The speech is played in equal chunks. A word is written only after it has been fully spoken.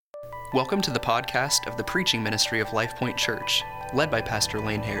Welcome to the podcast of the preaching ministry of Life Point Church, led by Pastor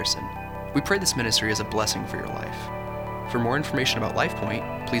Lane Harrison. We pray this ministry is a blessing for your life. For more information about Life Point,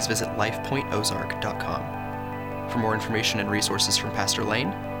 please visit lifepointozark.com. For more information and resources from Pastor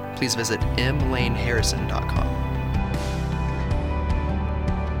Lane, please visit mlaneharrison.com.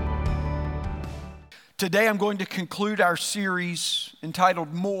 Today I'm going to conclude our series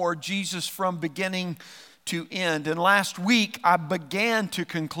entitled More, Jesus from Beginning to End. And last week I began to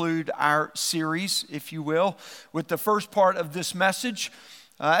conclude our series, if you will, with the first part of this message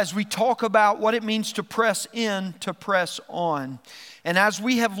as we talk about what it means to press in, to press on. And as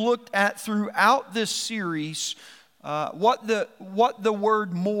we have looked at throughout this series, what the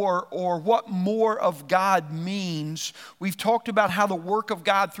word more or what more of God means. We've talked about how the work of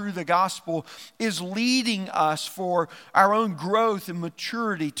God through the gospel is leading us for our own growth and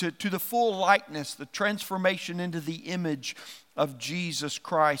maturity to the full likeness, the transformation into the image of Jesus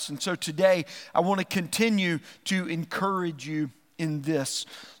Christ. And so today I want to continue to encourage you in this.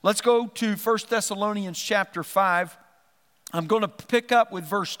 Let's go to 1 Thessalonians chapter 5. I'm going to pick up with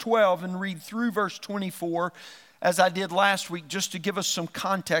verse 12 and read through verse 24 as I did last week, just to give us some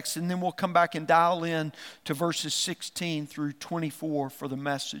context, and then we'll come back and dial in to verses 16 through 24 for the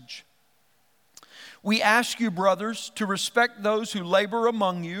message. We ask you, brothers, to respect those who labor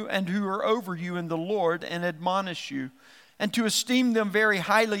among you and who are over you in the Lord and admonish you, and to esteem them very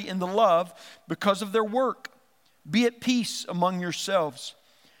highly in the love because of their work. Be at peace among yourselves.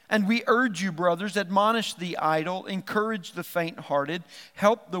 And we urge you, brothers, admonish the idle, encourage the faint-hearted,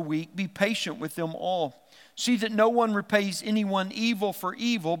 help the weak, be patient with them all. See that no one repays anyone evil for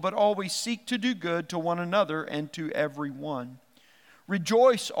evil, but always seek to do good to one another and to everyone.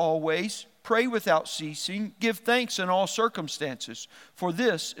 Rejoice always, pray without ceasing, give thanks in all circumstances, for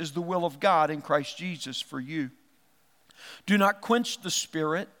this is the will of God in Christ Jesus for you. Do not quench the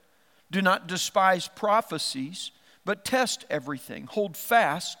spirit, do not despise prophecies, but test everything. Hold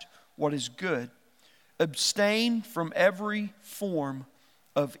fast what is good. Abstain from every form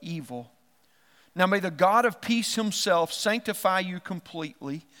of evil. Now may the God of peace himself sanctify you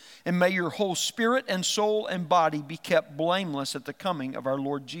completely, and may your whole spirit and soul and body be kept blameless at the coming of our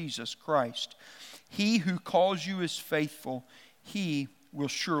Lord Jesus Christ. He who calls you is faithful. He will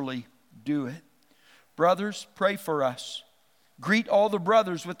surely do it. Brothers, pray for us. Greet all the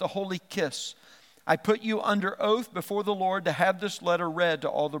brothers with the holy kiss. I put you under oath before the Lord to have this letter read to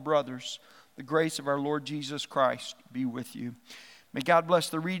all the brothers. The grace of our Lord Jesus Christ be with you. May God bless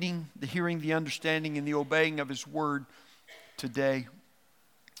the reading, the hearing, the understanding, and the obeying of His word today.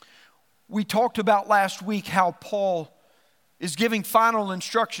 We talked about last week how Paul is giving final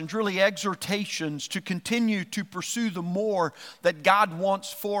instructions, really exhortations to continue to pursue the more that God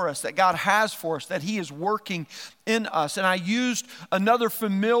wants for us, that God has for us, that He is working in us. And I used another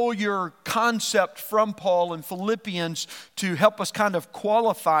familiar concept from Paul in Philippians to help us kind of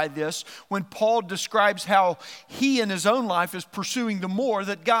qualify this when Paul describes how he in his own life is pursuing the more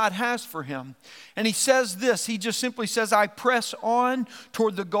that God has for him. And he says this, he just simply says, I press on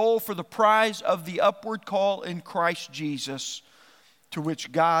toward the goal for the prize of the upward call in Christ Jesus, to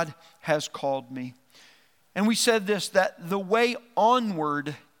which God has called me. And we said this, that the way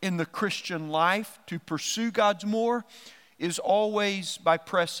onward in the Christian life to pursue God's more is always by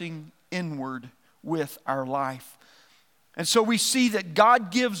pressing inward with our life. And so we see that God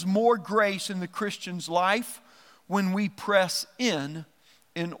gives more grace in the Christian's life when we press in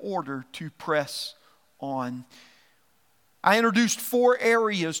order to press on. I introduced 4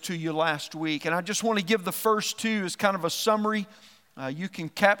 areas to you last week, and I just want to give the first 2 as kind of a summary. You can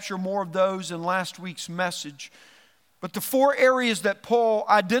capture more of those in last week's message. But the 4 areas that Paul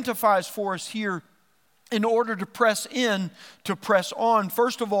identifies for us here in order to press in, to press on,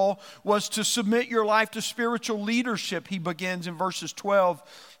 first of all, was to submit your life to spiritual leadership. He begins in verses 12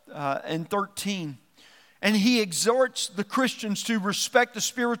 and 13. And he exhorts the Christians to respect the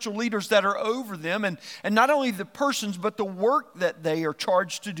spiritual leaders that are over them, and not only the persons, but the work that they are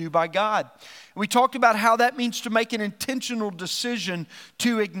charged to do by God. We talked about how that means to make an intentional decision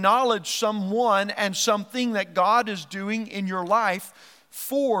to acknowledge someone and something that God is doing in your life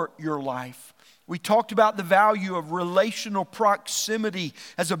for your life. We talked about the value of relational proximity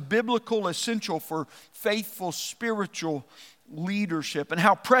as a biblical essential for faithful spiritual leadership, and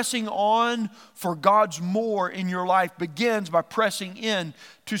how pressing on for God's more in your life begins by pressing in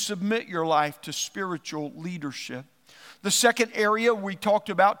to submit your life to spiritual leadership. The second area we talked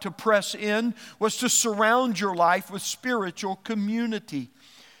about to press in was to surround your life with spiritual community.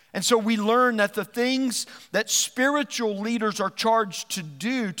 And so we learn that the things that spiritual leaders are charged to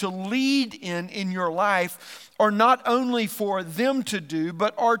do, to lead in your life, are not only for them to do,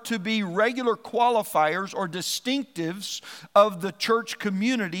 but are to be regular qualifiers or distinctives of the church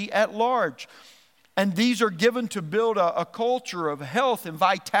community at large. And these are given to build a culture of health and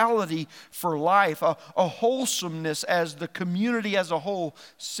vitality for life, a wholesomeness as the community as a whole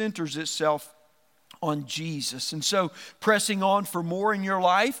centers itself on Jesus. And so pressing on for more in your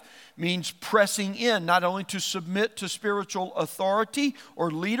life means pressing in, not only to submit to spiritual authority or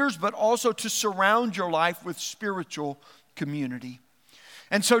leaders, but also to surround your life with spiritual community.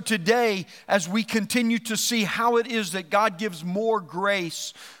 And so today, as we continue to see how it is that God gives more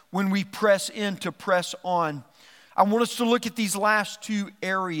grace when we press in to press on, I want us to look at these last two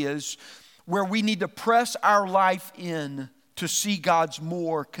areas where we need to press our life in to see God's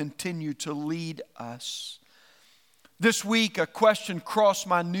more continue to lead us. This week, a question crossed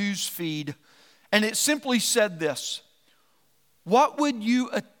my news feed, and it simply said this: what would you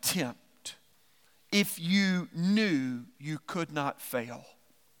attempt if you knew you could not fail?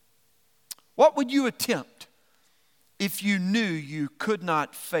 What would you attempt if you knew you could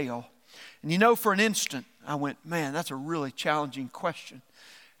not fail? And you know, for an instant, I went, man, that's a really challenging question.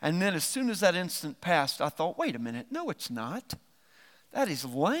 And then as soon as that instant passed, I thought, wait a minute, no, it's not. That is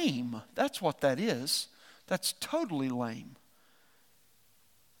lame. That's what that is. That's totally lame.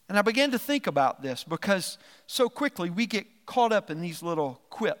 And I began to think about this because so quickly we get caught up in these little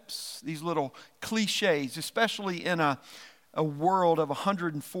quips, these little cliches, especially in a world of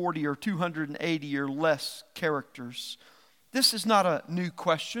 140 or 280 or less characters. This is not a new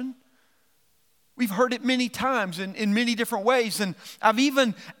question. We've heard it many times in many different ways, and I've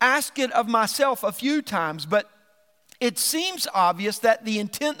even asked it of myself a few times, but it seems obvious that the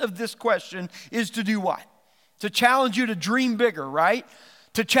intent of this question is to do what? To challenge you to dream bigger, right?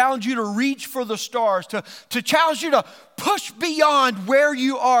 To challenge you to reach for the stars, to challenge you to push beyond where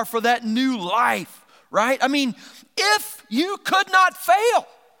you are for that new life, right? I mean, if you could not fail,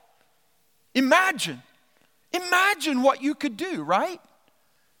 imagine what you could do, right?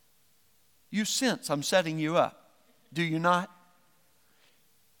 You sense I'm setting you up, do you not?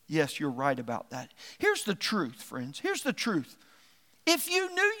 Yes, you're right about that. Here's the truth, friends. Here's the truth. If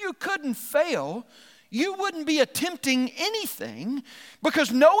you knew you couldn't fail, you wouldn't be attempting anything,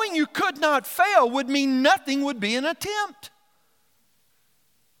 because knowing you could not fail would mean nothing would be an attempt.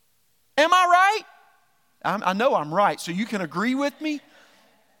 Am I right? I know I'm right, so you can agree with me.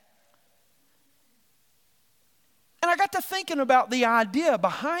 And I got to thinking about the idea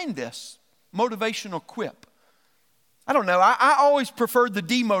behind this motivational quip. I don't know, I always preferred the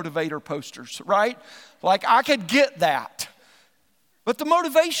demotivator posters, right? Like I could get that. But the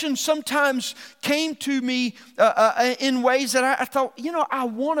motivation sometimes came to me in ways that I thought, I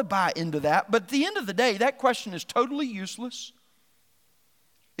want to buy into that. But at the end of the day, that question is totally useless.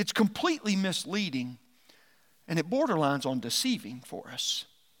 It's completely misleading. And it borderlines on deceiving for us.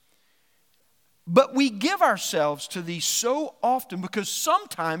 But we give ourselves to these so often because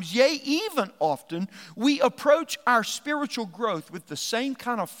sometimes, yea, even often, we approach our spiritual growth with the same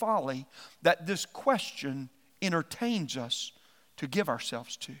kind of folly that this question entertains us to give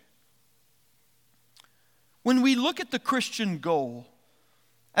ourselves to. When we look at the Christian goal,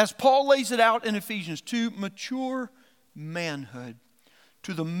 as Paul lays it out in Ephesians, to mature manhood,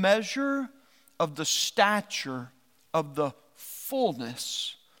 to the measure of the stature of the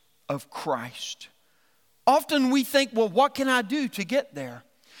fullness of Christ. Often we think, well, what can I do to get there?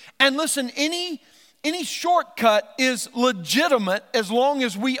 And listen, any shortcut is legitimate as long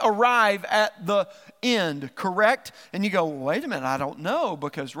as we arrive at the end, correct? And you go, well, wait a minute, I don't know,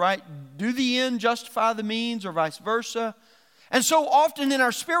 because, right, do the end justify the means or vice versa? And so often in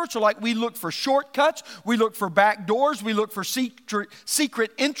our spiritual life, we look for shortcuts, we look for back doors, we look for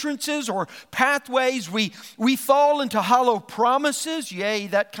secret entrances or pathways. We fall into hollow promises, yea,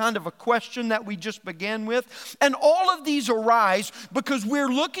 that kind of a question that we just began with. And all of these arise because we're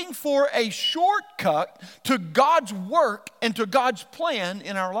looking for a shortcut to God's work and to God's plan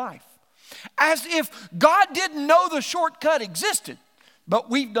in our life. As if God didn't know the shortcut existed, but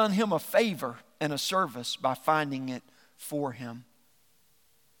we've done Him a favor and a service by finding it for Him.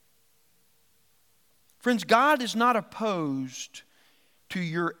 Friends, God is not opposed to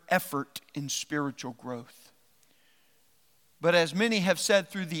your effort in spiritual growth. But as many have said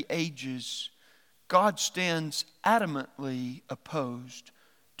through the ages, God stands adamantly opposed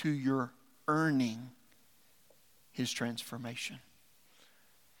to your earning His transformation.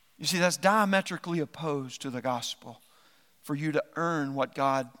 You see, that's diametrically opposed to the gospel, for you to earn what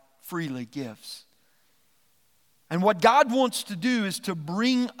God freely gives. And what God wants to do is to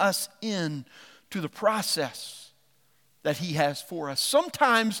bring us in to the process that He has for us.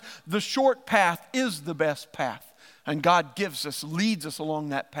 Sometimes the short path is the best path, and God leads us along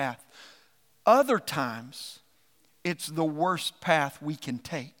that path. Other times, it's the worst path we can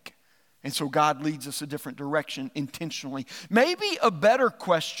take. And so God leads us a different direction intentionally. Maybe a better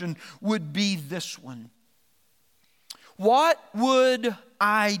question would be this one. What would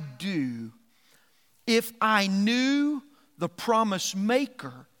I do if I knew the promise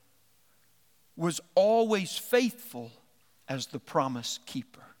maker was always faithful as the promise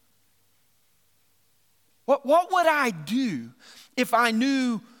keeper? What would I do if I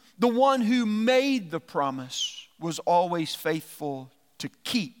knew the one who made the promise was always faithful to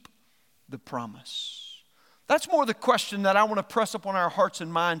keep the promise? That's more the question that I want to press upon our hearts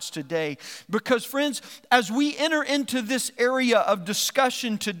and minds today. Because friends, as we enter into this area of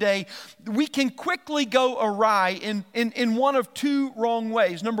discussion today, we can quickly go awry in one of two wrong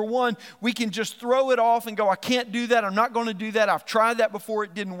ways. Number one, we can just throw it off and go, I can't do that, I'm not going to do that, I've tried that before,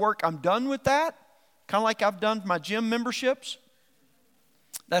 it didn't work, I'm done with that. Kind of like I've done my gym memberships.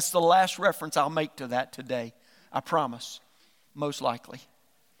 That's the last reference I'll make to that today, I promise, most likely.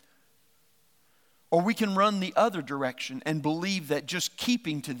 Or we can run the other direction and believe that just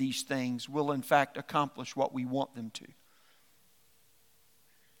keeping to these things will in fact accomplish what we want them to.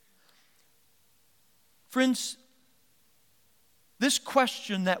 Friends, this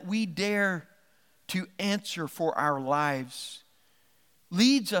question that we dare to answer for our lives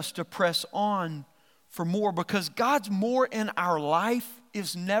leads us to press on for more, because God's more in our life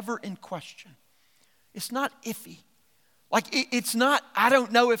is never in question. It's not iffy. Like, it's not, I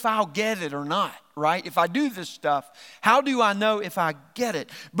don't know if I'll get it or not, right? If I do this stuff, how do I know if I get it?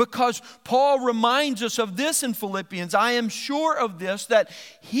 Because Paul reminds us of this in Philippians. I am sure of this, that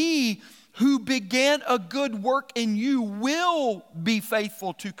He who began a good work in you will be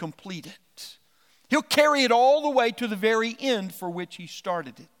faithful to complete it. He'll carry it all the way to the very end for which He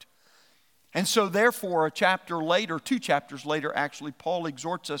started it. And so therefore, two chapters later actually, Paul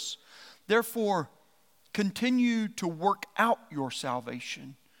exhorts us, therefore, continue to work out your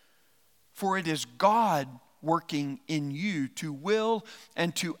salvation, for it is God working in you to will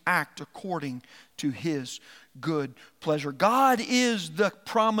and to act according to His good pleasure. God is the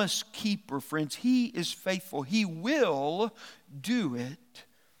promise keeper, friends. He is faithful. He will do it,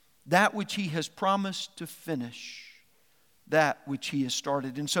 that which He has promised to finish, that which He has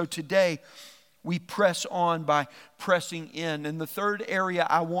started. And so today, we press on by pressing in. And the third area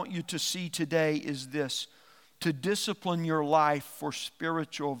I want you to see today is this: to discipline your life for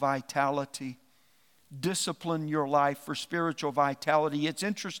spiritual vitality. Discipline your life for spiritual vitality. It's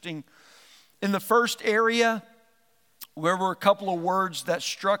interesting. In the first area, there were a couple of words that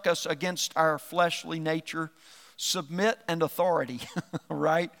struck us against our fleshly nature: submit and authority,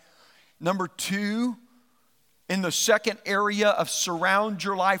 right? Number two, in the second area of surround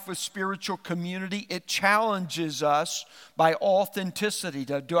your life with spiritual community, it challenges us by authenticity.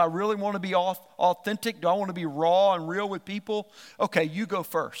 Do I really want to be authentic? Do I want to be raw and real with people? Okay, you go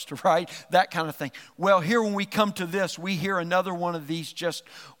first, right? That kind of thing. Well, here when we come to this, we hear another one of these just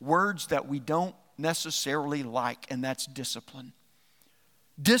words that we don't necessarily like, and that's discipline.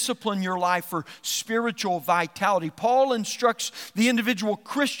 Discipline your life for spiritual vitality. Paul instructs the individual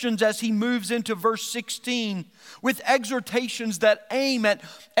Christians as he moves into verse 16 with exhortations that aim at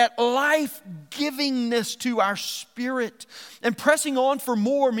life-givingness to our spirit. And pressing on for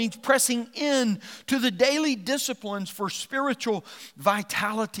more means pressing in to the daily disciplines for spiritual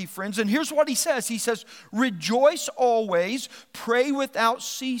vitality, friends. And here's what he says. He says, rejoice always, pray without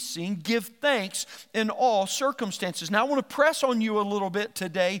ceasing, give thanks in all circumstances. Now I want to press on you a little bit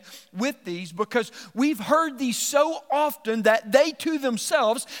today with these, because we've heard these so often that they too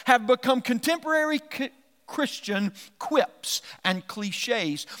themselves have become contemporary Christian quips and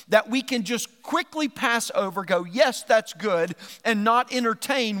cliches that we can just quickly pass over, go, yes, that's good, and not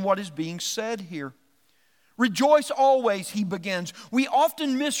entertain what is being said here. Rejoice always, he begins. We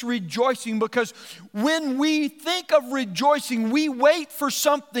often miss rejoicing because when we think of rejoicing, we wait for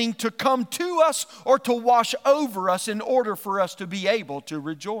something to come to us or to wash over us in order for us to be able to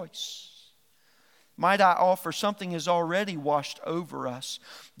rejoice. Might I offer, something is already washed over us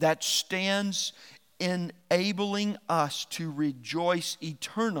that stands enabling us to rejoice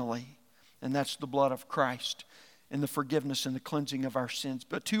eternally, and that's the blood of Christ and the forgiveness and the cleansing of our sins.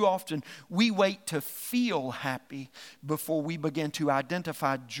 But too often we wait to feel happy before we begin to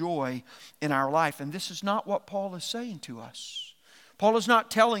identify joy in our life. And this is not what Paul is saying to us. Paul is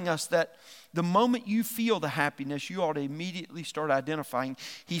not telling us that the moment you feel the happiness, you ought to immediately start identifying.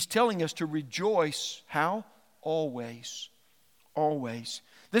 He's telling us to rejoice, how? always. Always.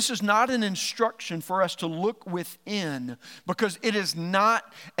 This is not an instruction for us to look within, because it is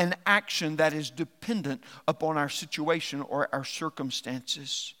not an action that is dependent upon our situation or our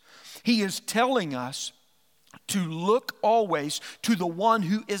circumstances. He is telling us to look always to the one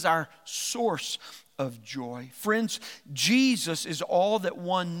who is our source of joy. Friends, Jesus is all that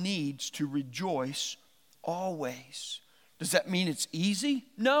one needs to rejoice always. Does that mean it's easy?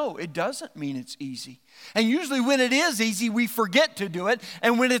 No, it doesn't mean it's easy. And usually when it is easy, we forget to do it.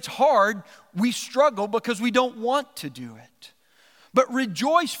 And when it's hard, we struggle because we don't want to do it. But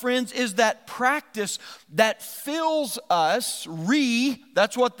rejoice, friends, is that practice that fills us,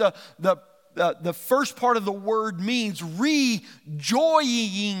 that's what the first part of the word means, rejoying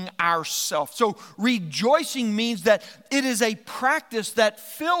ourselves. So rejoicing means that it is a practice that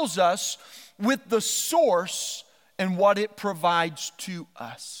fills us with the source and what it provides to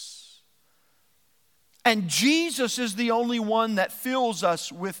us. And Jesus is the only one that fills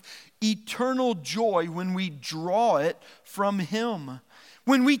us with eternal joy when we draw it from Him.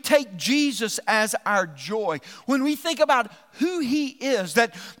 When we take Jesus as our joy, when we think about who He is,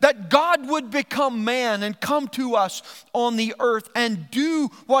 that God would become man and come to us on the earth and do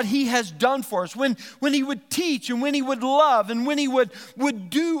what He has done for us, when He would teach and when He would love and when He would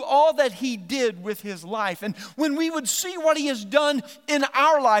do all that He did with His life, and when we would see what He has done in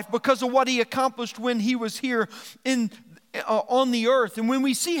our life because of what He accomplished when He was here on the earth, and when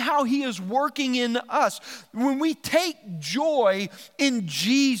we see how He is working in us, when we take joy in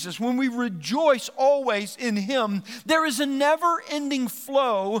Jesus, when we rejoice always in Him, there is a never-ending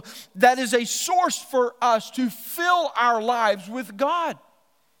flow that is a source for us to fill our lives with God.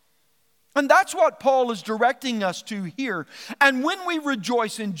 And that's what Paul is directing us to here. And when we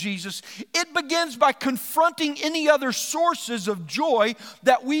rejoice in Jesus, it begins by confronting any other sources of joy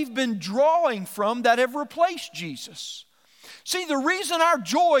that we've been drawing from that have replaced Jesus. See, the reason our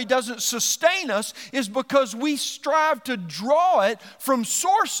joy doesn't sustain us is because we strive to draw it from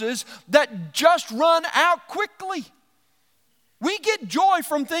sources that just run out quickly. We get joy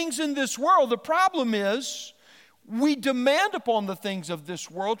from things in this world. The problem is we demand upon the things of this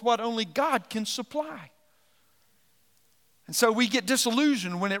world what only God can supply. And so we get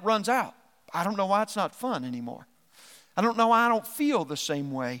disillusioned when it runs out. I don't know why it's not fun anymore. I don't know why I don't feel the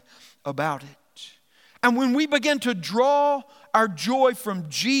same way about it. And when we begin to draw our joy from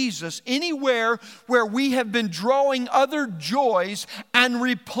Jesus, anywhere where we have been drawing other joys and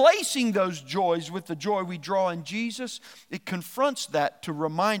replacing those joys with the joy we draw in Jesus, it confronts that to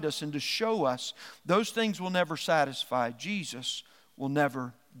remind us and to show us those things will never satisfy. Jesus will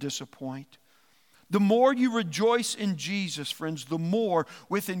never disappoint. The more you rejoice in Jesus, friends, the more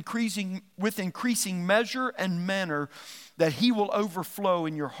with increasing measure and manner that He will overflow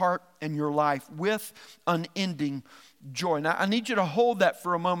in your heart and your life with unending joy. Now, I need you to hold that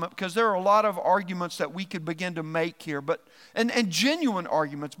for a moment, because there are a lot of arguments that we could begin to make here, and genuine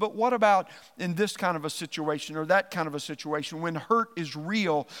arguments. But what about in this kind of a situation or that kind of a situation, when hurt is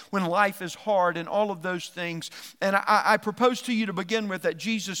real, when life is hard and all of those things? And I propose to you to begin with that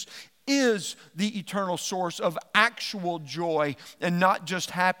Jesus is the eternal source of actual joy and not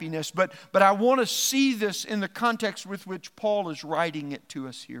just happiness. But I want to see this in the context with which Paul is writing it to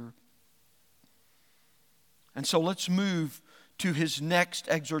us here. And so let's move to his next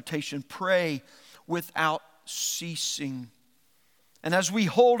exhortation: pray without ceasing. And as we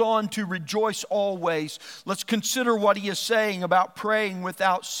hold on to rejoice always, let's consider what he is saying about praying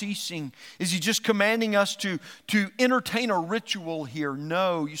without ceasing. Is he just commanding us to entertain a ritual here?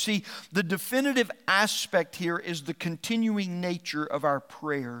 No. You see, the definitive aspect here is the continuing nature of our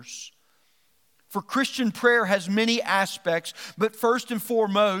prayers. For Christian prayer has many aspects, but first and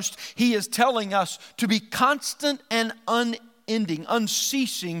foremost, he is telling us to be constant and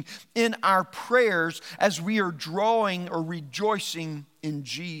unceasing in our prayers as we are drawing or rejoicing in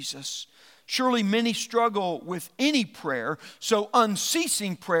Jesus. Surely many struggle with any prayer, so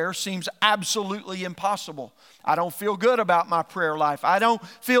unceasing prayer seems absolutely impossible. I don't feel good about my prayer life. I don't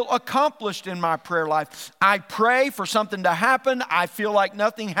feel accomplished in my prayer life. I pray for something to happen. I feel like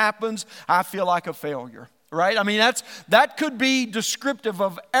nothing happens. I feel like a failure. Right? I mean, that could be descriptive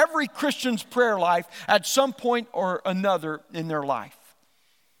of every Christian's prayer life at some point or another in their life.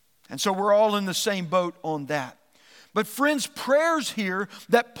 And so we're all in the same boat on that. But friends, prayers here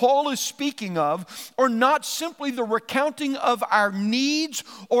that Paul is speaking of are not simply the recounting of our needs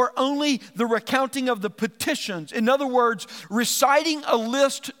or only the recounting of the petitions. In other words, reciting a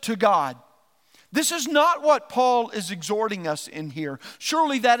list to God. This is not what Paul is exhorting us in here.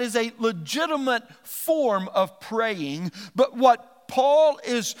 Surely that is a legitimate form of praying, but what Paul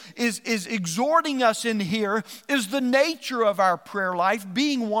is exhorting us in here is the nature of our prayer life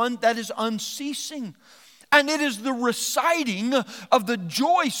being one that is unceasing. And it is the reciting of the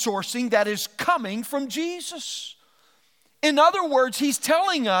joy sourcing that is coming from Jesus. In other words, he's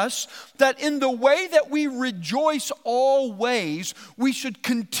telling us that in the way that we rejoice always, we should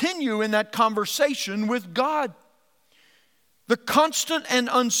continue in that conversation with God. The constant and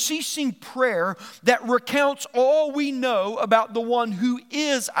unceasing prayer that recounts all we know about the one who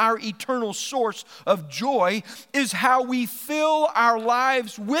is our eternal source of joy is how we fill our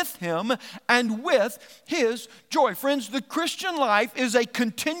lives with Him and with His joy. Friends, the Christian life is a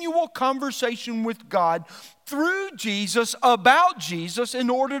continual conversation with God through Jesus, about Jesus, in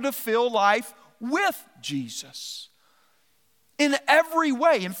order to fill life with Jesus. In every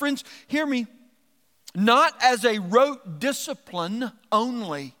way. And friends, hear me. Not as a rote discipline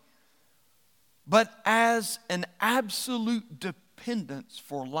only, but as an absolute dependence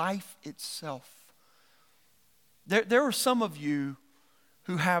for life itself. There are some of you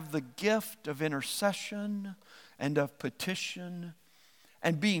who have the gift of intercession and of petition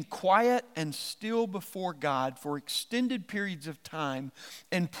and being quiet and still before God for extended periods of time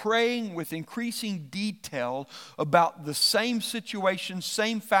and praying with increasing detail about the same situation,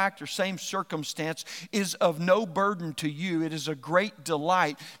 same fact, or same circumstance is of no burden to you. It is a great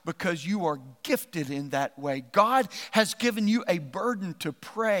delight because you are gifted in that way. God has given you a burden to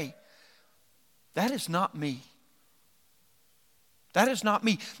pray. That is not me. That is not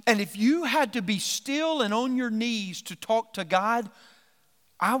me. And if you had to be still and on your knees to talk to God,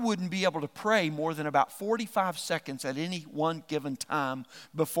 I wouldn't be able to pray more than about 45 seconds at any one given time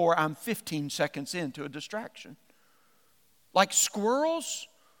before I'm 15 seconds into a distraction. Like squirrels,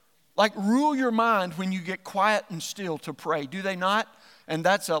 like rule your mind when you get quiet and still to pray, do they not? And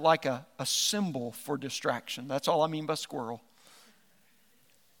that's like a symbol for distraction. That's all I mean by squirrel.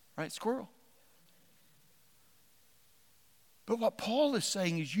 Right, squirrel. But what Paul is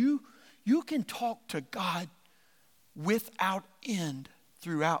saying is you can talk to God without end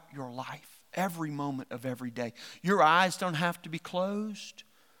throughout your life, every moment of every day. Your eyes don't have to be closed.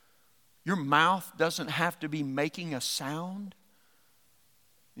 Your mouth doesn't have to be making a sound.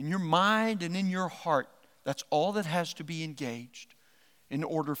 In your mind and in your heart, that's all that has to be engaged in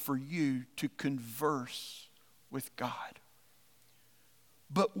order for you to converse with God.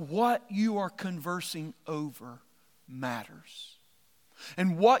 But what you are conversing over matters.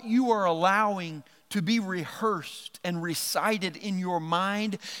 And what you are allowing to be rehearsed and recited in your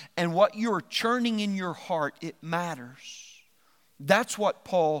mind and what you're churning in your heart, it matters. That's what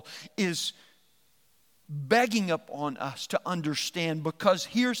Paul is begging upon us to understand, because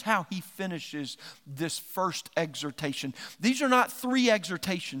here's how he finishes this first exhortation. These are not 3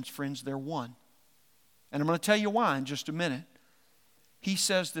 exhortations, friends, they're one. And I'm going to tell you why in just a minute. He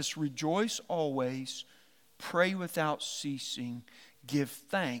says this: rejoice always, pray without ceasing, give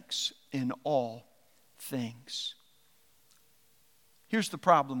thanks in all things. Here's the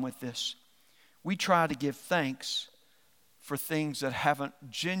problem with this. We try to give thanks for things that haven't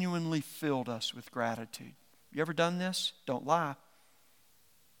genuinely filled us with gratitude. You ever done this? Don't lie.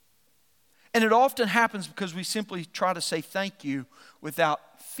 And it often happens because we simply try to say thank you without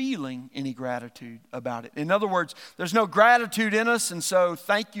feeling any gratitude about it. In other words, there's no gratitude in us, and so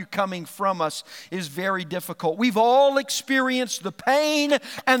thank you coming from us is very difficult. We've all experienced the pain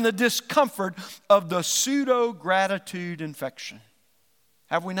and the discomfort of the pseudo-gratitude infection.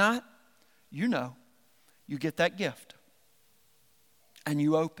 Have we not? You know, you get that gift, and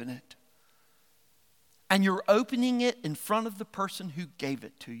you open it. And you're opening it in front of the person who gave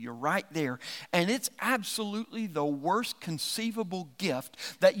it to you right there. And it's absolutely the worst conceivable gift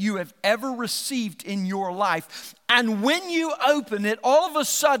that you have ever received in your life. And when you open it, all of a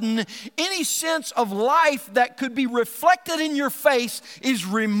sudden, any sense of life that could be reflected in your face is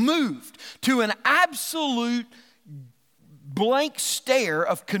removed to an absolute blank stare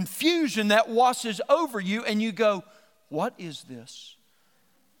of confusion that washes over you. And you go, what is this?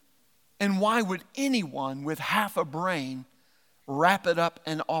 And why would anyone with half a brain wrap it up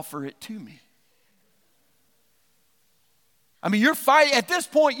and offer it to me? I mean, you're fighting. At this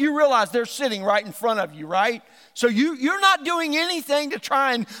point, you realize they're sitting right in front of you, right? So you're not doing anything to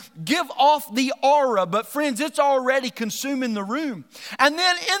try and give off the aura. But friends, it's already consuming the room. And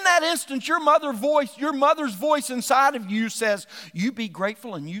then in that instance, your mother's voice inside of you says, you be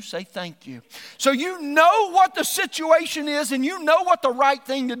grateful and you say thank you. So you know what the situation is and you know what the right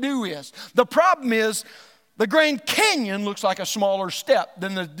thing to do is. The problem is, The Grand Canyon looks like a smaller step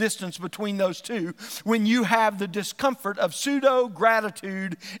than the distance between those two when you have the discomfort of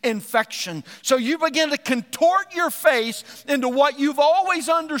pseudo-gratitude infection. So you begin to contort your face into what you've always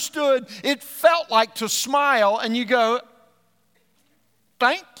understood it felt like to smile, and you go,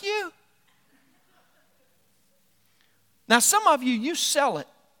 thank you. Now some of you, you sell it.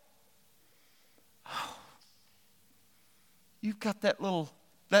 Oh, you've got that little,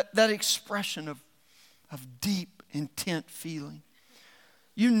 that expression of deep, intent feeling.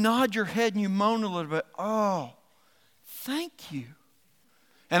 You nod your head and you moan a little bit. Oh, thank you.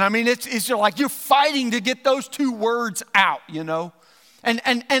 And I mean, it's like you're fighting to get those two words out, you know. And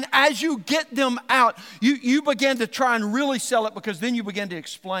as you get them out, you begin to try and really sell it, because then you begin to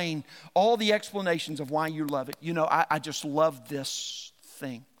explain all the explanations of why you love it. You know, I just love this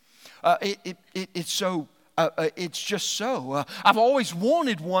thing. It's so, it's just so. I've always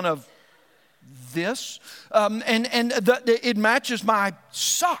wanted one of this, it matches my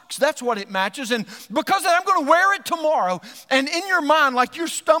socks. That's what it matches. And because I'm going to wear it tomorrow, and in your mind, like you're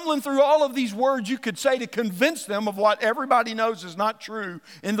stumbling through all of these words you could say to convince them of what everybody knows is not true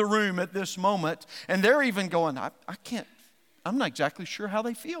in the room at this moment. And they're even going, I'm not exactly sure how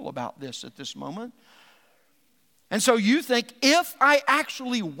they feel about this at this moment. And so you think, if I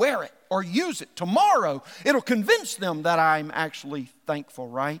actually wear it or use it tomorrow, it'll convince them that I'm actually thankful,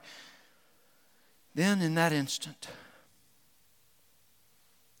 right? Then in that instant,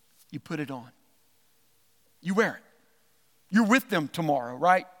 you put it on. You wear it. You're with them tomorrow,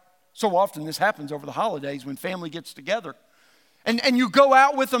 right? So often this happens over the holidays when family gets together. And you go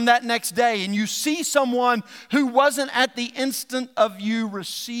out with them that next day, and you see someone who wasn't at the instant of you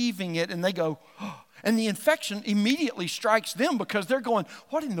receiving it, and they go, oh, and the infection immediately strikes them, because they're going,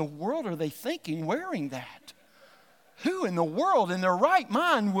 what in the world are they thinking wearing that? Who in the world in their right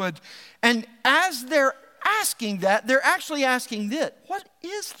mind would? And as they're asking that, they're actually asking this, what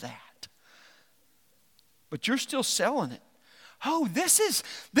is that? But you're still selling it. Oh, this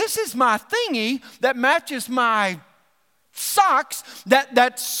is my thingy that matches my socks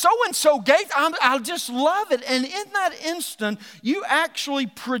that so-and-so gave. I'll just love it. And in that instant, you actually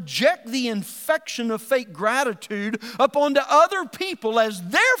project the infection of fake gratitude up onto other people as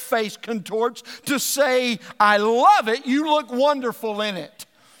their face contorts to say, I love it, you look wonderful in it.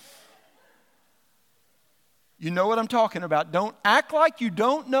 You know what I'm talking about. Don't act like you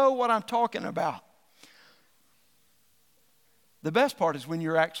don't know what I'm talking about. The best part is when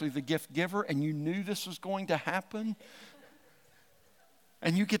you're actually the gift giver and you knew this was going to happen,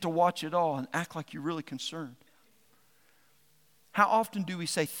 and you get to watch it all and act like you're really concerned. How often do we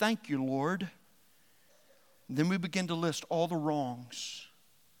say, thank you, Lord? And then we begin to list all the wrongs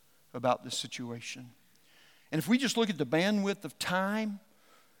about the situation. And if we just look at the bandwidth of time,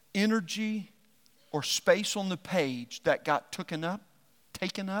 energy, or space on the page that got taken up,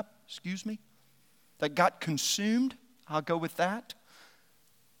 that got consumed, I'll go with that.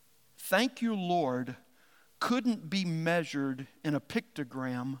 Thank you, Lord, couldn't be measured in a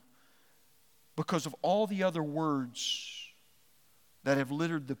pictogram because of all the other words that have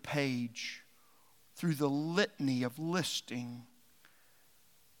littered the page through the litany of listing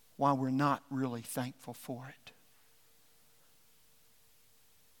why we're not really thankful for it.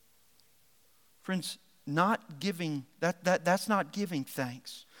 Friends, not giving, that's not giving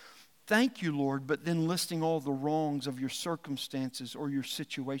thanks. Thank you, Lord, but then listing all the wrongs of your circumstances or your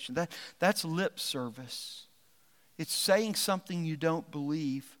situation. That's lip service. It's saying something you don't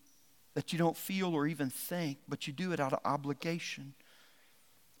believe, that you don't feel or even think, but you do it out of obligation.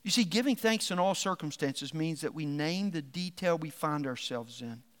 You see, giving thanks in all circumstances means that we name the detail we find ourselves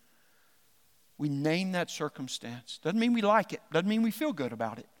in. We name that circumstance. Doesn't mean we like it. Doesn't mean we feel good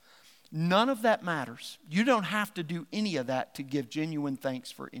about it. None of that matters. You don't have to do any of that to give genuine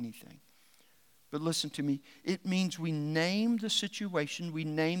thanks for anything. But listen to me, it means we name the situation, we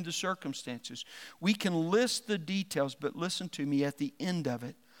name the circumstances. We can list the details, but listen to me, at the end of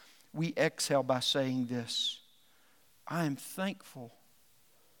it, we exhale by saying this: I am thankful,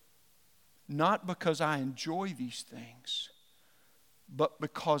 not because I enjoy these things, but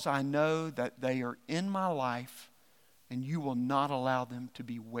because I know that they are in my life and you will not allow them to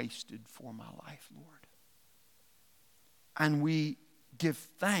be wasted for my life, Lord. And we give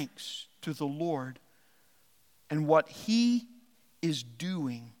thanks to the Lord and what He is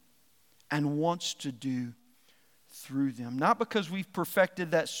doing and wants to do through them. Not because we've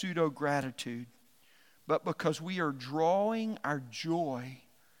perfected that pseudo-gratitude, but because we are drawing our joy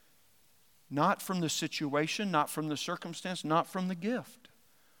not from the situation, not from the circumstance, not from the gift,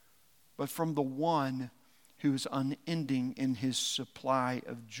 but from the one who is unending in His supply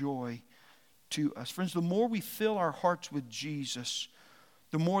of joy to us. Friends, the more we fill our hearts with Jesus,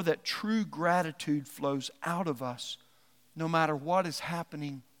 the more that true gratitude flows out of us, no matter what is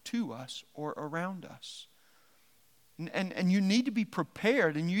happening to us or around us. And you need to be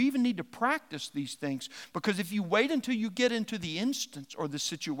prepared, and you even need to practice these things, because if you wait until you get into the instance or the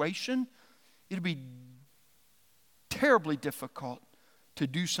situation, it'll be terribly difficult to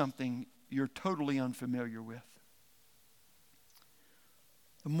do something you're totally unfamiliar with.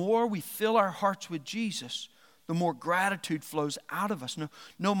 The more we fill our hearts with Jesus, the more gratitude flows out of us,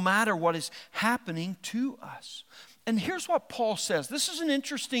 no matter what is happening to us. And here's what Paul says. This is an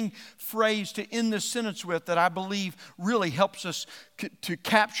interesting phrase to end this sentence with that I believe really helps us to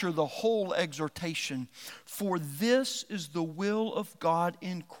capture the whole exhortation. For this is the will of God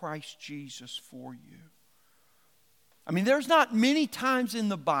in Christ Jesus for you. I mean, there's not many times in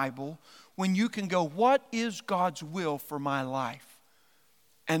the Bible when you can go, what is God's will for my life?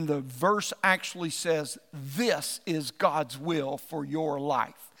 And the verse actually says, this is God's will for your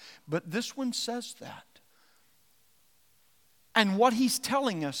life. But this one says that. And what he's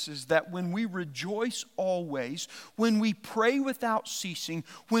telling us is that when we rejoice always, when we pray without ceasing,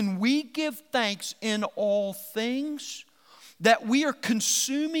 when we give thanks in all things, that we are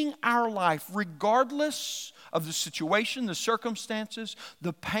consuming our life regardless of the situation, the circumstances,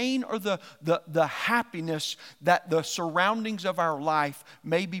 the pain, or the happiness that the surroundings of our life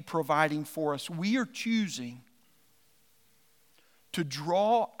may be providing for us. We are choosing to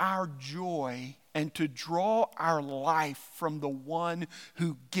draw our joy and to draw our life from the one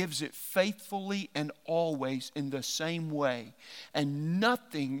who gives it faithfully and always in the same way. And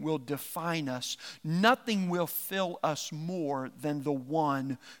nothing will define us. Nothing will fill us more than the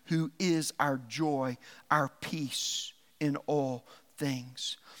one who is our joy, our peace in all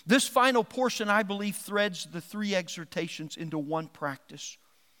things. This final portion, I believe, threads the three exhortations into one practice.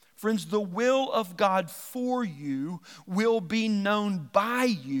 Friends, the will of God for you will be known by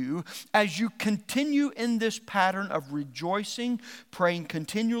you as you continue in this pattern of rejoicing, praying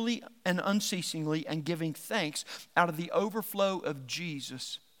continually and unceasingly, and giving thanks out of the overflow of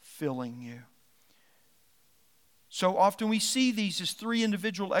Jesus filling you. So often we see these as three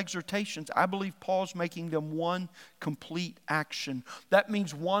individual exhortations. I believe Paul's making them one complete action. That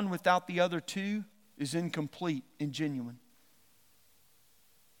means one without the other two is incomplete and genuine.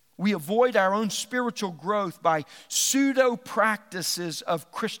 We avoid our own spiritual growth by pseudo practices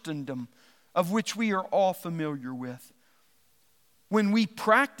of Christendom, of which we are all familiar with, when we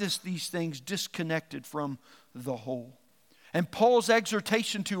practice these things disconnected from the whole. And Paul's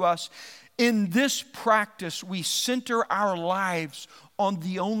exhortation to us, in this practice, we center our lives on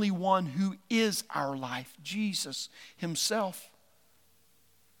the only one who is our life, Jesus Himself.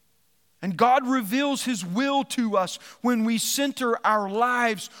 And God reveals His will to us when we center our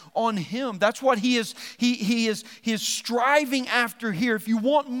lives on Him. That's what He is striving after here. If you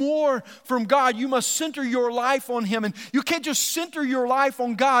want more from God, you must center your life on Him. And you can't just center your life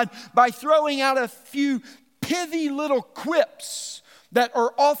on God by throwing out a few pithy little quips that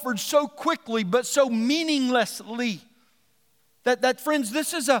are offered so quickly but so meaninglessly. That friends,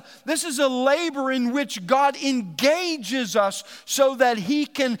 this is a labor in which God engages us so that He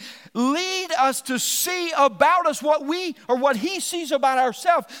can lead us to see about us what He sees about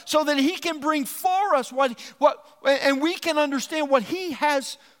ourselves, so that He can bring for us and we can understand what He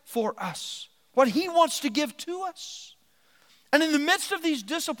has for us, what He wants to give to us. And in the midst of these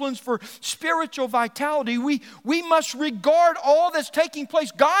disciplines for spiritual vitality, we must regard all that's taking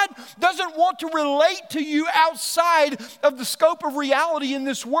place. God doesn't want to relate to you outside of the scope of reality in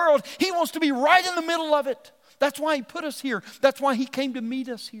this world. He wants to be right in the middle of it. That's why He put us here. That's why He came to meet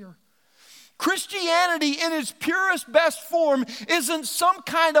us here. Christianity in its purest best form isn't some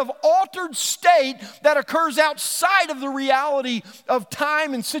kind of altered state that occurs outside of the reality of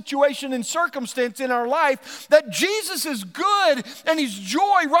time and situation and circumstance in our life. That Jesus is good and He's joy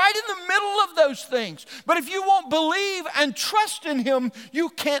right in the middle of those things. But if you won't believe and trust in Him, you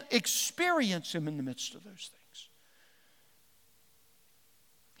can't experience Him in the midst of those things.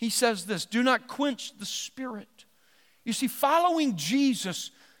 He says this, do not quench the Spirit. You see, following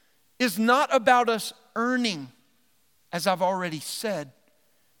Jesus is not about us earning, as I've already said.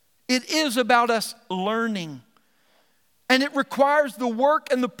 It is about us learning. And it requires the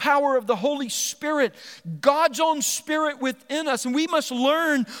work and the power of the Holy Spirit, God's own Spirit within us. And we must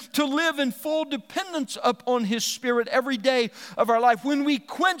learn to live in full dependence upon His Spirit every day of our life. When we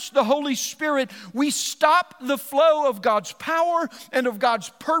quench the Holy Spirit, we stop the flow of God's power and of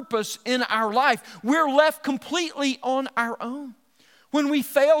God's purpose in our life. We're left completely on our own. when we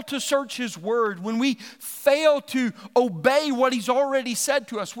fail to search His Word, when we fail to obey what He's already said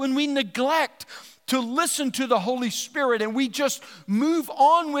to us, when we neglect to listen to the Holy Spirit and we just move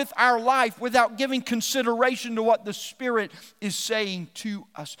on with our life without giving consideration to what the Spirit is saying to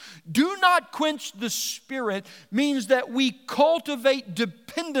us. Do not quench the Spirit means that we cultivate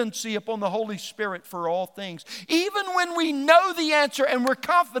dependency upon the Holy Spirit for all things. Even when we know the answer and we're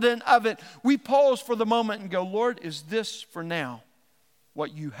confident of it, we pause for the moment and go, Lord, is this for now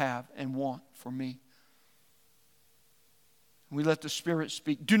what you have and want for me? We let the Spirit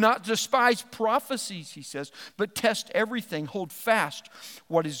speak. Do not despise prophecies, he says, but test everything. Hold fast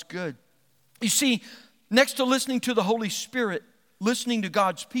what is good. You see, next to listening to the Holy Spirit, listening to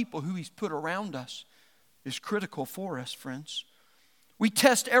God's people who He's put around us is critical for us, friends. We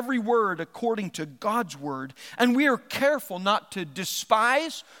test every word according to God's word, and we are careful not to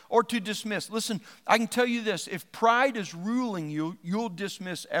despise or to dismiss. Listen, I can tell you this, if pride is ruling you, you'll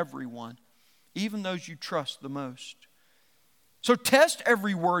dismiss everyone, even those you trust the most. So test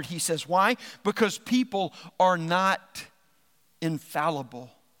every word, he says. Why? Because people are not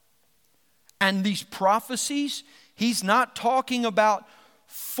infallible. And these prophecies, he's not talking about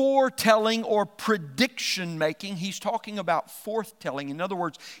foretelling or prediction making. He's talking about forthtelling. In other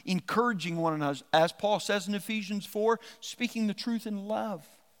words, encouraging one another. As Paul says in Ephesians 4, speaking the truth in love.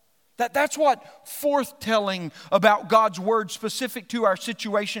 That's what forthtelling about God's word specific to our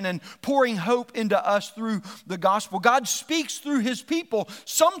situation and pouring hope into us through the gospel. God speaks through His people.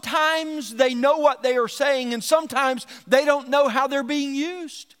 Sometimes they know what they are saying and sometimes they don't know how they're being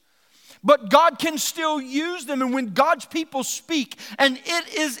used. But God can still use them, and when God's people speak and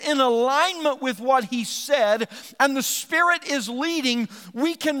it is in alignment with what He said and the Spirit is leading,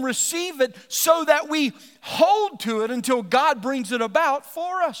 we can receive it so that we hold to it until God brings it about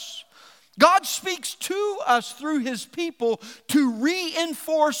for us. God speaks to us through His people to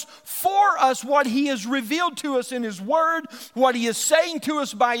reinforce for us what He has revealed to us in His Word, what He is saying to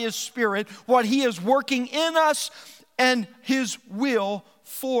us by His Spirit, what He is working in us, and His will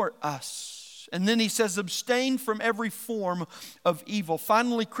for us. And then he says, abstain from every form of evil.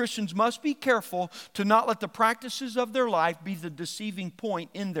 Finally, Christians must be careful to not let the practices of their life be the deceiving point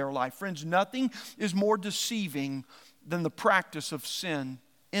in their life. Friends, nothing is more deceiving than the practice of sin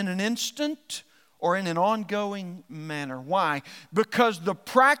in an instant or in an ongoing manner. Why? Because the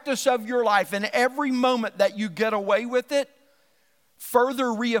practice of your life and every moment that you get away with it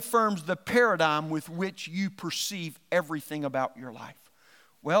further reaffirms the paradigm with which you perceive everything about your life.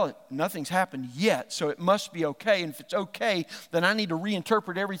 Well, nothing's happened yet, so it must be okay. And if it's okay, then I need to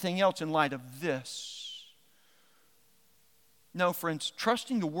reinterpret everything else in light of this. No, friends,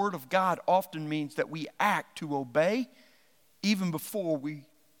 trusting the Word of God often means that we act to obey even before we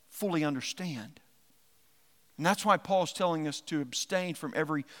fully understand. And that's why Paul's telling us to abstain from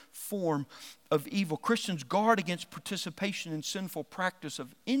every form of evil. Christians guard against participation in sinful practice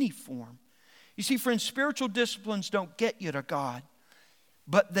of any form. You see, friends, spiritual disciplines don't get you to God,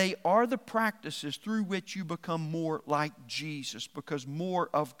 but they are the practices through which you become more like Jesus, because more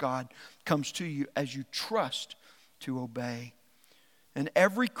of God comes to you as you trust to obey. And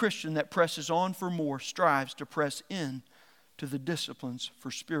every Christian that presses on for more strives to press in to the disciplines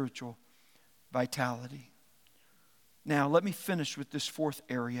for spiritual vitality. Now, let me finish with this fourth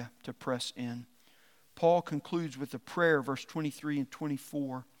area to press in. Paul concludes with a prayer, verse 23 and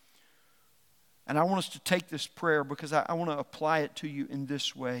 24. And I want us to take this prayer because I want to apply it to you in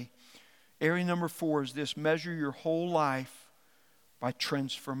this way. Area number 4 is this: measure your whole life by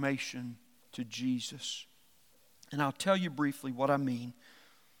transformation to Jesus. And I'll tell you briefly what I mean.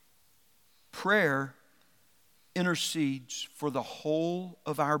 Prayer intercedes for the whole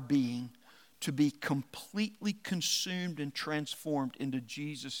of our being to be completely consumed and transformed into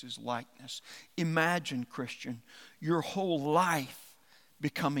Jesus' likeness. Imagine, Christian, your whole life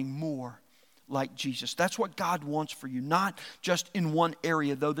becoming more like Jesus. That's what God wants for you, not just in one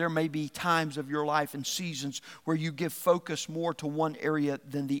area, though there may be times of your life and seasons where you give focus more to one area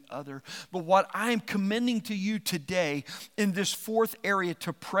than the other. But what I am commending to you today in this fourth area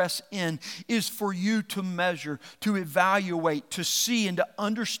to press in is for you to measure, to evaluate, to see, and to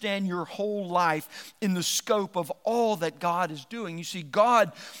understand your whole life in the scope of all that God is doing. You see,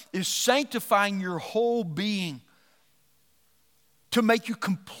 God is sanctifying your whole being to make you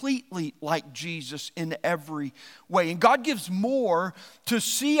completely like Jesus in every way. And God gives more to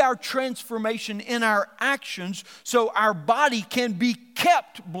see our transformation in our actions so our body can be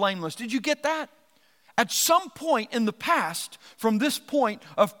kept blameless. Did you get that? At some point in the past, from this point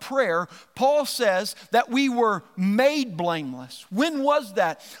of prayer, Paul says that we were made blameless. When was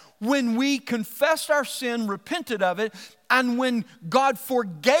that? when we confessed our sin, repented of it, and when God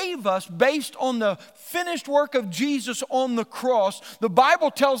forgave us based on the finished work of Jesus on the cross, the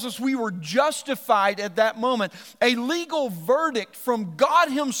Bible tells us we were justified at that moment. A legal verdict from God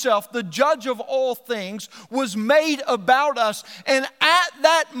Himself, the judge of all things, was made about us. And at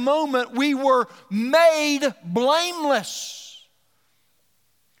that moment, we were made blameless.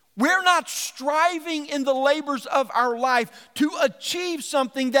 We're not striving in the labors of our life to achieve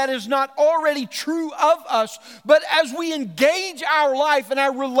something that is not already true of us. But as we engage our life and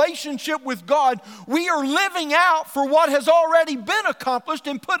our relationship with God, we are living out for what has already been accomplished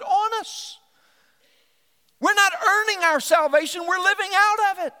and put on us. We're not earning our salvation, we're living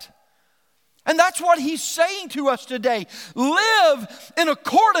out of it. And that's what He's saying to us today. Live in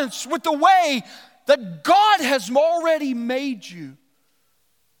accordance with the way that God has already made you.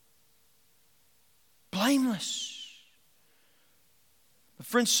 Blameless. But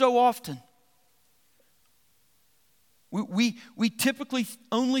friends, so often, we typically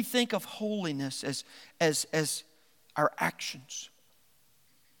only think of holiness as our actions.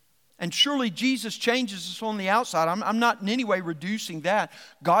 And surely Jesus changes us on the outside. I'm not in any way reducing that.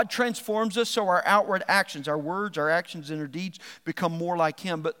 God transforms us so our outward actions, our words, our actions, and our deeds become more like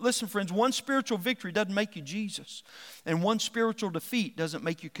Him. But listen, friends, one spiritual victory doesn't make you Jesus. And one spiritual defeat doesn't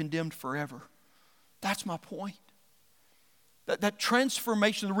make you condemned forever. That's my point. That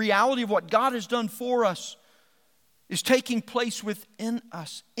transformation, the reality of what God has done for us is taking place within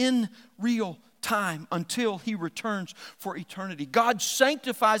us in real time until He returns for eternity. God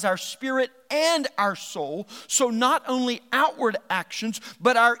sanctifies our spirit and our soul, so not only outward actions,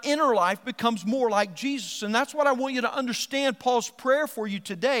 but our inner life becomes more like Jesus. And that's what I want you to understand Paul's prayer for you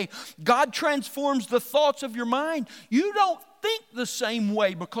today. God transforms the thoughts of your mind. You don't think the same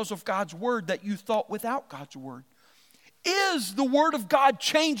way because of God's Word that you thought without God's Word. Is the Word of God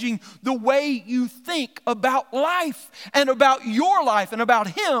changing the way you think about life and about your life and about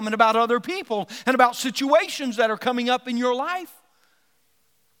Him and about other people and about situations that are coming up in your life?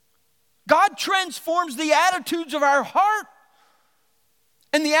 God transforms the attitudes of our heart.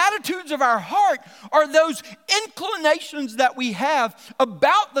 And the attitudes of our heart are those inclinations that we have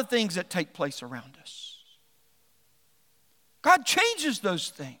about the things that take place around us. God changes those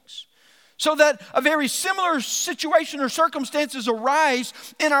things so that a very similar situation or circumstances arise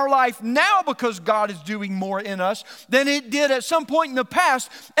in our life now because God is doing more in us than it did at some point in the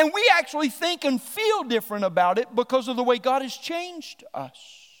past. And we actually think and feel different about it because of the way God has changed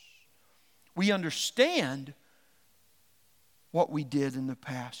us. We understand what we did in the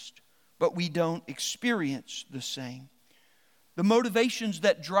past, but we don't experience the same. The motivations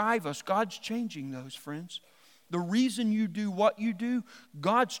that drive us, God's changing those, friends. The reason you do what you do,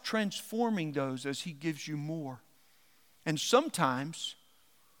 God's transforming those as He gives you more. And sometimes,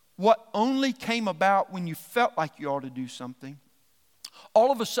 what only came about when you felt like you ought to do something, all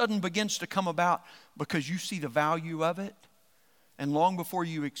of a sudden begins to come about because you see the value of it. And long before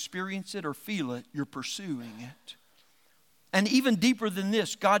you experience it or feel it, you're pursuing it. And even deeper than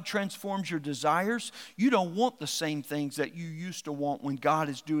this, God transforms your desires. You don't want the same things that you used to want when God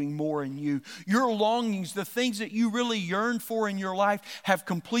is doing more in you. Your longings, the things that you really yearn for in your life have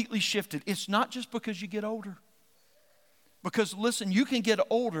completely shifted. It's not just because you get older. Because listen, you can get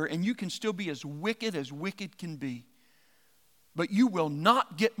older and you can still be as wicked can be. But you will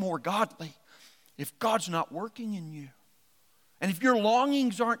not get more godly if God's not working in you. And if your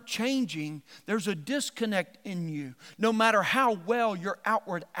longings aren't changing, there's a disconnect in you, no matter how well your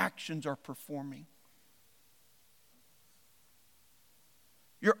outward actions are performing.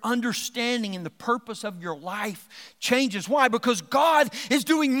 Your understanding and the purpose of your life changes. Why? Because God is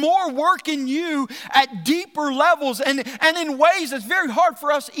doing more work in you at deeper levels and in ways that's very hard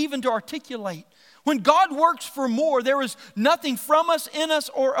for us even to articulate. When God works for more, there is nothing from us, in us,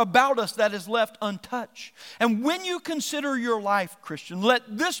 or about us that is left untouched. And when you consider your life, Christian, let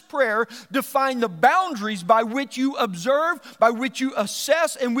this prayer define the boundaries by which you observe, by which you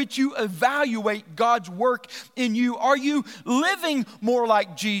assess, and which you evaluate God's work in you. Are you living more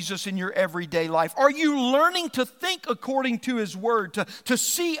like Jesus in your everyday life? Are you learning to think according to His Word, to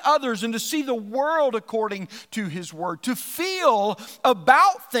see others and to see the world according to His Word, to feel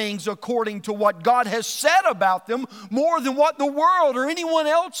about things according to what God has said about them more than what the world or anyone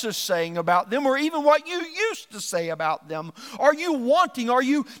else is saying about them or even what you used to say about them? Are you wanting, are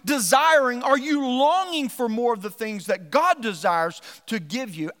you desiring, are you longing for more of the things that God desires to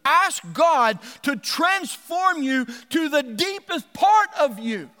give you? Ask God to transform you to the deepest part of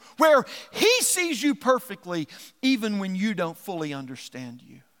you where He sees you perfectly even when you don't fully understand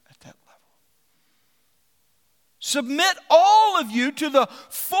you at that level. Submit all of you to the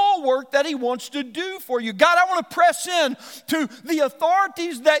full work that He wants to do for you. God, I want to press in to the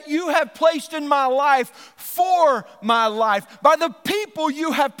authorities that you have placed in my life for my life, by the people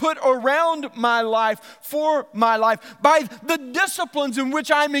you have put around my life for my life, by the disciplines in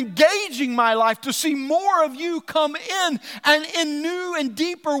which I'm engaging my life to see more of you come in and in new and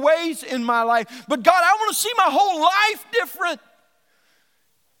deeper ways in my life. But God, I want to see my whole life different.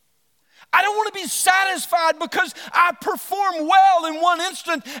 I don't want to be satisfied because I perform well in one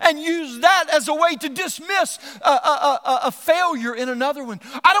instant and use that as a way to dismiss a failure in another one.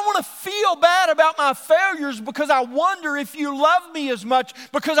 I don't want to feel bad about my failures because I wonder if you love me as much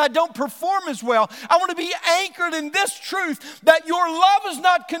because I don't perform as well. I want to be anchored in this truth that your love is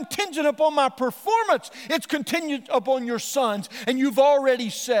not contingent upon my performance. It's contingent upon your Son's. And you've already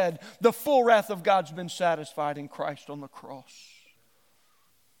said the full wrath of God's been satisfied in Christ on the cross.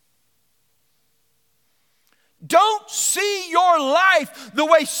 Don't see your life the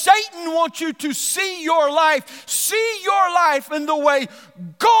way Satan wants you to see your life. See your life in the way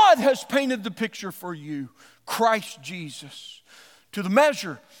God has painted the picture for you. Christ Jesus. To the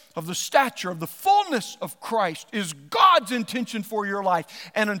measure of the stature of the fullness of Christ is God's intention for your life.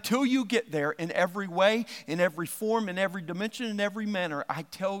 And until you get there in every way, in every form, in every dimension, in every manner, I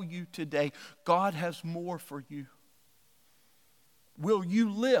tell you today, God has more for you. Will you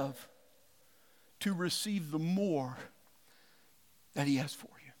live to receive the more that He has for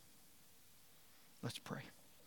you? Let's pray.